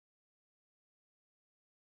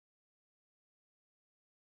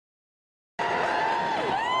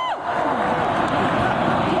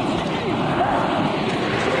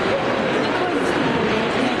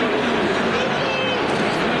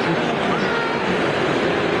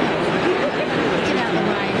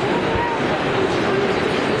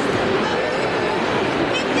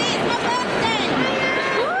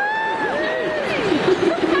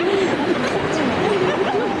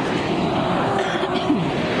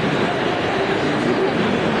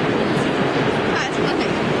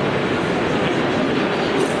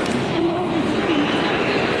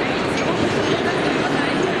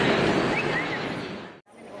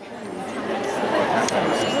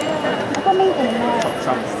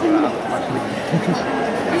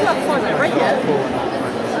haven't found that right yet.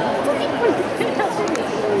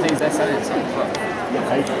 Things they're selling something.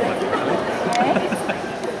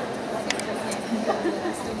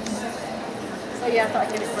 So yeah, I thought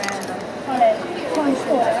I'd give it random. As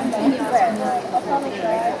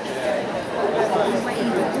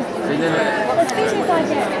soon as I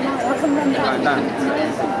get it, I can run back.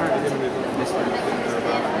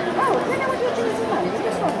 Oh, I don't know what you're doing as well.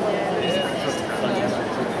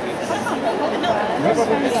 What's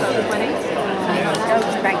wrong with Go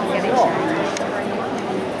to the bank and get it changed.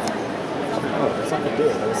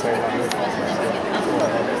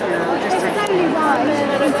 it's only right.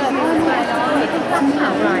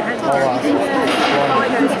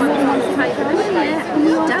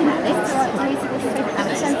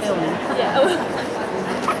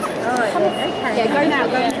 Yeah, go now,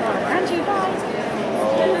 go and try. Andrew, bye.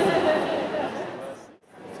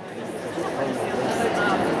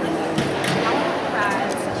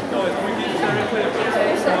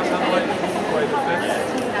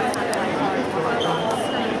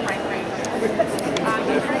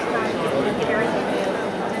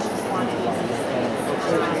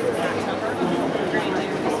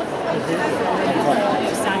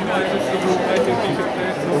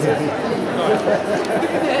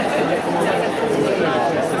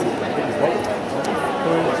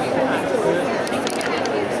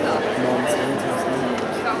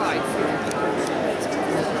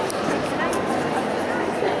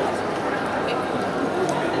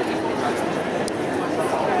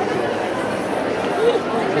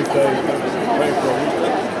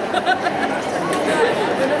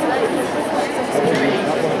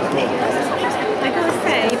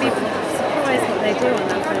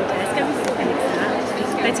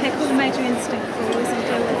 They take all the major incident calls and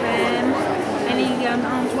deal with them. Any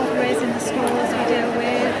armed robberies in the stores we deal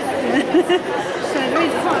with. So there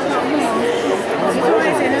is quite a lot more.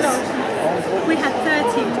 Surprising, a lot. We had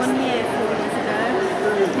 30 in 1 year 4 years ago.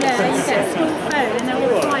 Yeah, you get a school phone and they're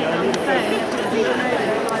all fighting on the phone.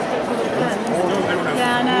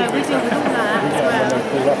 Yeah, I know, we deal with all that as well.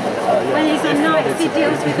 When he's on nights, he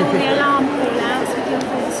deals with all the alarm call-outs, we deal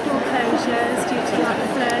with all the store closures due to like the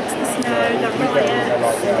floods, the snow, the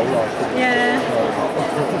riots. Yeah.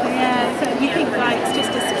 Yeah, so you think like it's just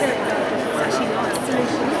a security guard, but it's actually not a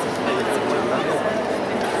solution.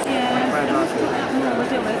 Yeah, we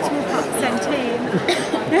deal with a small part of the same team.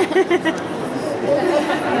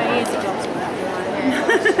 Yeah, he is a job.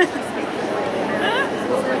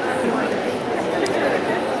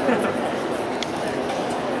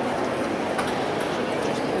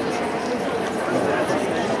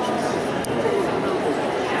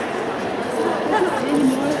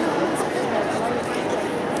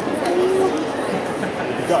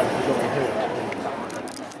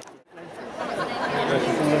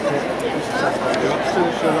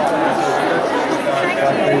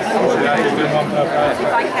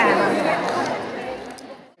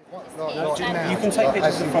 You can take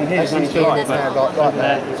pictures from here as you like,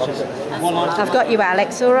 I've got you,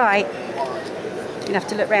 Alex, all right. You'll have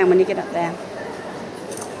to look round when you get up there.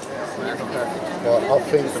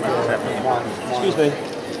 Excuse me.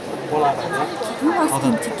 You asked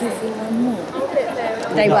him to give you one more.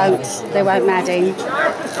 They won't, Maddie.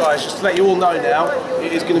 Guys, just to let you all know now,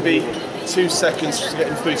 it is going to be 2 seconds to get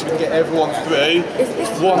them through so we can get everyone through.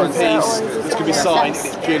 One piece that's going to be signed,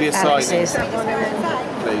 it's purely a signing.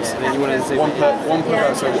 Please. And then you want to do one per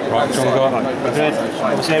person. Right, John, go on.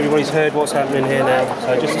 Obviously everybody's heard what's happening here now,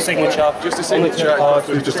 so just a signature. Just a signature.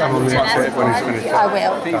 You just have on the outside when he's finished. I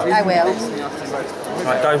will.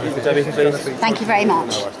 Right, go, Debbie, please. Thank you very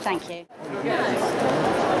much. Thank you.